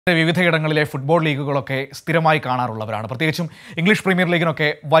വിവിധയിടങ്ങളിലെ football ലീഗുകളൊക്കെ സ്ഥിരമായി കാണാറുള്ളവരാണ്. പ്രത്യേകിച്ചും English premier ലീഗിനൊക്കെ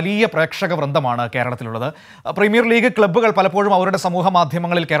വലിയ പ്രേക്ഷക വൃന്ദമാണ് കേരളത്തിലുള്ളത്. പ്രീമിയർ ലീഗ് ക്ലബ്ബുകൾ പലപ്പോഴും അവരുടെ സമൂഹ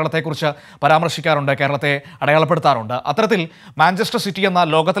മാധ്യമങ്ങളിൽ കേരളത്തെക്കുറിച്ച് പരാമർശിക്കാറുണ്ട്, കേരളത്തെ അടയാളപ്പെടുത്താറുണ്ട്. അത്തരത്തിൽ മാഞ്ചസ്റ്റർ സിറ്റി എന്ന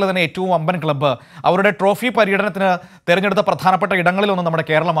ലോകത്തിലെ തന്നെ ഏറ്റവും വമ്പൻ ക്ലബ്ബ് അവരുടെ ട്രോഫി പര്യടനത്തിന് തിരഞ്ഞെടുത്ത പ്രധാനപ്പെട്ട ഇടങ്ങളിലൊന്നും നമ്മുടെ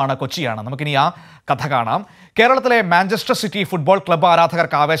കേരളമാണ്, കൊച്ചിയാണ്. നമുക്കിനി ആ കഥ കാണാം. കേരളത്തിലെ മാഞ്ചസ്റ്റർ സിറ്റി ഫുട്ബോൾ ക്ലബ്ബ്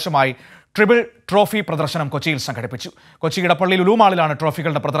ആരാധകർക്ക് ആവേശമായി ട്രിപ്പിൾ ട്രോഫി പ്രദർശനം കൊച്ചിയിൽ സംഘടിപ്പിച്ചു. കൊച്ചി ഇടപ്പള്ളി ലുലു മാളിലാണ്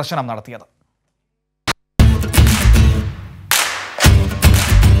ട്രോഫികളുടെ പ്രദർശനം നടത്തിയത്.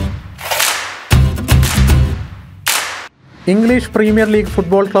 English premier league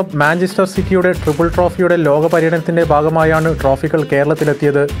football club Manchester സിറ്റിയുടെ ട്രിപ്പിൾ ട്രോഫിയുടെ ലോക പര്യടനത്തിന്റെ ഭാഗമായാണ് ട്രോഫികൾ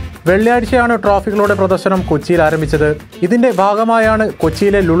കേരളത്തിലെത്തിയത്. വെള്ളിയാഴ്ചയാണ് ട്രോഫികളുടെ പ്രദർശനം കൊച്ചിയിൽ ആരംഭിച്ചത്. ഇതിന്റെ ഭാഗമായാണ്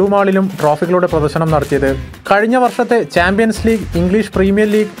കൊച്ചിയിലെ ലുലു മാളിലും ട്രോഫികളുടെ പ്രദർശനം നടത്തിയത്. കഴിഞ്ഞ വർഷത്തെ champions league, English premier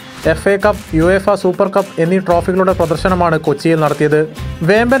league, FA cup, UEFA super cup എന്നീ ട്രോഫികളുടെ പ്രദർശനമാണ് കൊച്ചിയിൽ നടത്തിയത്.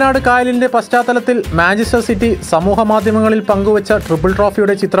 വേമ്പനാട് കായലിന്റെ പശ്ചാത്തലത്തിൽ മാഞ്ചസ്റ്റർ സിറ്റി സമൂഹ മാധ്യമങ്ങളിൽ പങ്കുവച്ച ട്രിപ്പിൾ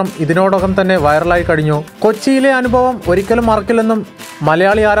ട്രോഫിയുടെ ചിത്രം ഇതിനോടകം തന്നെ വൈറലായി കഴിഞ്ഞു. കൊച്ചിയിലെ അനുഭവം ഒരിക്കലും മറക്കില്ലെന്നും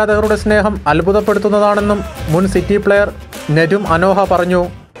മലയാളി ആരാധകരുടെ സ്നേഹം അത്ഭുതപ്പെടുത്തുന്നതാണെന്നും മുൻ സിറ്റി പ്ലെയർ നെടും അനോഹ പറഞ്ഞു.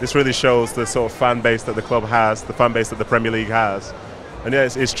 This really shows the sort of fan base that the club has, the fan base that the Premier League has. And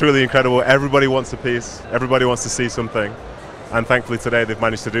yeah, it's truly incredible. Everybody wants a piece. Everybody wants to see something. And thankfully today they've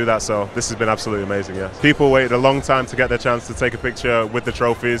managed to do that, so this has been absolutely amazing. Yeah, people waited a long time to get their chance to take a picture with the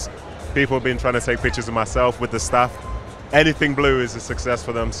trophies. People have been trying to take pictures of myself, with the staff. Anything blue is a success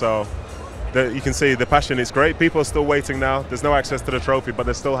for them, so you can see the passion is great. People are still waiting now. There's no access to the trophy, but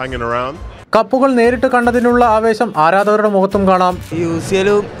they're still hanging around. കപ്പുകൾ നേരിട്ട് കണ്ടതിനുള്ള ആവേശം ആരാധകരുടെ മുഖത്തും കാണാം. UCL,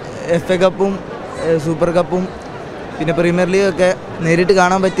 FA കപ്പും super കപ്പും പിന്നെ premier league ഒക്കെ നേരിട്ട്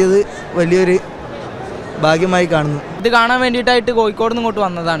കാണാൻ പറ്റിയത് വലിയൊരു ഭാഗ്യമായി കാണുന്നു. ഇത് കാണാൻ വേണ്ടിയിട്ടായിട്ട് കോഴിക്കോട് നിന്ന് ഇങ്ങോട്ട്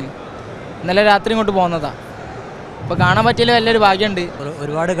വന്നതാണ്. ഇന്നലെ രാത്രി ഇങ്ങോട്ട് പോകുന്നതാണ്. അപ്പോൾ കാണാൻ പറ്റിയതിൽ വലിയൊരു ഭാഗ്യമുണ്ട്.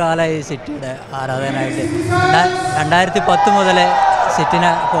 ഒരുപാട് കാലമായി സിറ്റിയുടെ ആരാധകനായിട്ട്. 2010 മുതൽ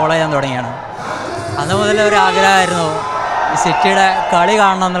സിറ്റിനെ ഫോളോ ചെയ്യാൻ തുടങ്ങിയാണ്. അന്ന് മുതൽ ഒരു ആഗ്രഹമായിരുന്നു സിറ്റിയുടെ കളി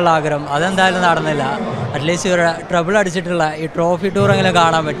കാണണം എന്നുള്ള ആഗ്രഹം. അതെന്തായാലും നടന്നില്ല. അറ്റ്ലീസ്റ്റ് ഒരു ട്രബിൾ അടിച്ചിട്ടുള്ള ഈ ട്രോഫി ടൂറെങ്കിലും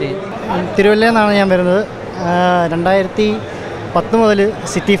കാണാൻ പറ്റി. തിരുവല്ലയിൽ നിന്നാണ് ഞാൻ വരുന്നത്. 2010 മുതൽ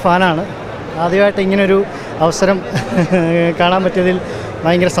സിറ്റി ഫാനാണ്. ആദ്യമായിട്ട് ഇങ്ങനൊരു അവസരം കാണാൻ പറ്റിയതിൽ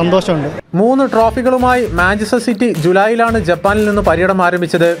ഭയങ്കര സന്തോഷമുണ്ട്. 3 ട്രോഫികളുമായി മാഞ്ചസ്റ്റർ സിറ്റി ജൂലൈയിലാണ് ജപ്പാനിൽ നിന്ന് പര്യടനം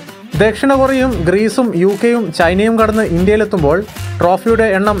ആരംഭിച്ചത്. ദക്ഷിണ കൊറിയയും ഗ്രീസും UK-യും ചൈനയും കടന്ന് ഇന്ത്യയിലെത്തുമ്പോൾ ട്രോഫിയുടെ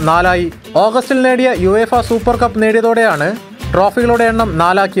എണ്ണം 4ആയി. ഓഗസ്റ്റിൽ നേടിയ UEFA സൂപ്പർ കപ്പ് നേടിയതോടെയാണ് ട്രോഫികളുടെ എണ്ണം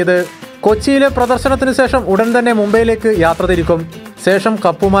 4ആക്കിയത്. കൊച്ചിയിലെ പ്രദർശനത്തിന് ശേഷം ഉടൻ തന്നെ മുംബൈയിലേക്ക് യാത്ര തിരിക്കും. ശേഷം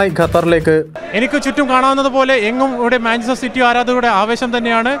കപ്പുമായി ഖത്തറിലേക്ക്. എനിക്ക് ചുറ്റും കാണാവുന്നത് പോലെ എങ്ങും ഇവിടെ മാഞ്ചസ്റ്റർ സിറ്റി ആരാധകരുടെ ആവേശം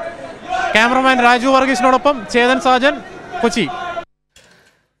തന്നെയാണ്. ക്യാമറമാൻ രാജു വർഗീസിനോടൊപ്പം ചേതൻ സാജൻ, കൊച്ചി.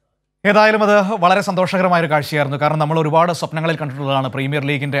 ഏതായാലും അത് വളരെ സന്തോഷകരമായൊരു കാഴ്ചയായിരുന്നു. കാരണം നമ്മൾ ഒരുപാട് സ്വപ്നങ്ങളിൽ കണ്ടിട്ടുള്ളതാണ് പ്രീമിയർ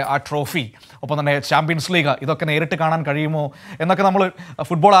ലീഗിൻ്റെ ആ ട്രോഫി, ഒപ്പം തന്നെ ചാമ്പ്യൻസ് ലീഗ്, ഇതൊക്കെ നേരിട്ട് കാണാൻ കഴിയുമോ എന്നൊക്കെ നമ്മൾ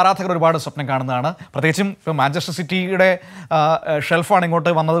ഫുട്ബോൾ ആരാധകർ ഒരുപാട് സ്വപ്നം കാണുന്നതാണ്. പ്രത്യേകിച്ചും ഇപ്പോൾ മാഞ്ചസ്റ്റർ സിറ്റിയുടെ ഷെൽഫാണ്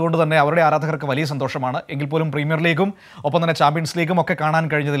ഇങ്ങോട്ട് വന്നതുകൊണ്ട് തന്നെ അവരുടെ ആരാധകർക്ക് വലിയ സന്തോഷമാണ്. എങ്കിൽ പോലും പ്രീമിയർ ലീഗും ഒപ്പം തന്നെ ചാമ്പ്യൻസ് ലീഗും ഒക്കെ കാണാൻ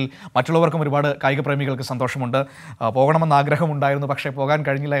കഴിഞ്ഞതിൽ മറ്റുള്ളവർക്കും ഒരുപാട് കായിക പ്രേമികൾക്ക് സന്തോഷമുണ്ട്. പോകണമെന്ന് ആഗ്രഹമുണ്ടായിരുന്നു, പക്ഷേ പോകാൻ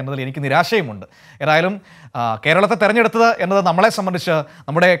കഴിഞ്ഞില്ല എന്നതിൽ എനിക്ക് നിരാശയുമുണ്ട്. ഏതായാലും കേരളത്തെ തെരഞ്ഞെടുത്തത് എന്നത് നമ്മളെ സംബന്ധിച്ച്,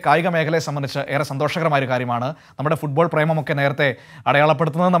 നമ്മുടെ കായിക മേഖലയെ സംബന്ധിച്ച് ഏറെ സന്തോഷകരമായൊരു കാര്യമാണ്. നമ്മുടെ ഫുട്ബോൾ പ്രേമമൊക്കെ നേരത്തെ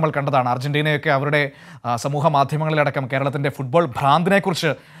അടയാളപ്പെടുത്തുന്നത് നമ്മൾ കണ്ടതാണ്. അർജന്റീനയൊക്കെ അവരുടെ സമൂഹ മാധ്യമങ്ങളിലടക്കം കേരളത്തിൻ്റെ ഫുട്ബോൾ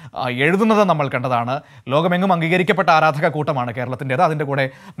ഭ്രാന്തിനെക്കുറിച്ച് എഴുതുന്നത് നമ്മൾ കണ്ടതാണ്. ലോകമെങ്ങും അംഗീകരിക്കപ്പെട്ട ആരാധക കൂട്ടമാണ് കേരളത്തിൻ്റേത്. അതിൻ്റെ കൂടെ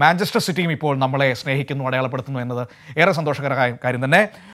മാഞ്ചസ്റ്റർ സിറ്റിയും ഇപ്പോൾ നമ്മളെ സ്നേഹിക്കുന്നു, അടയാളപ്പെടുത്തുന്നു എന്നത് ഏറെ സന്തോഷകരമായ കാര്യം തന്നെ.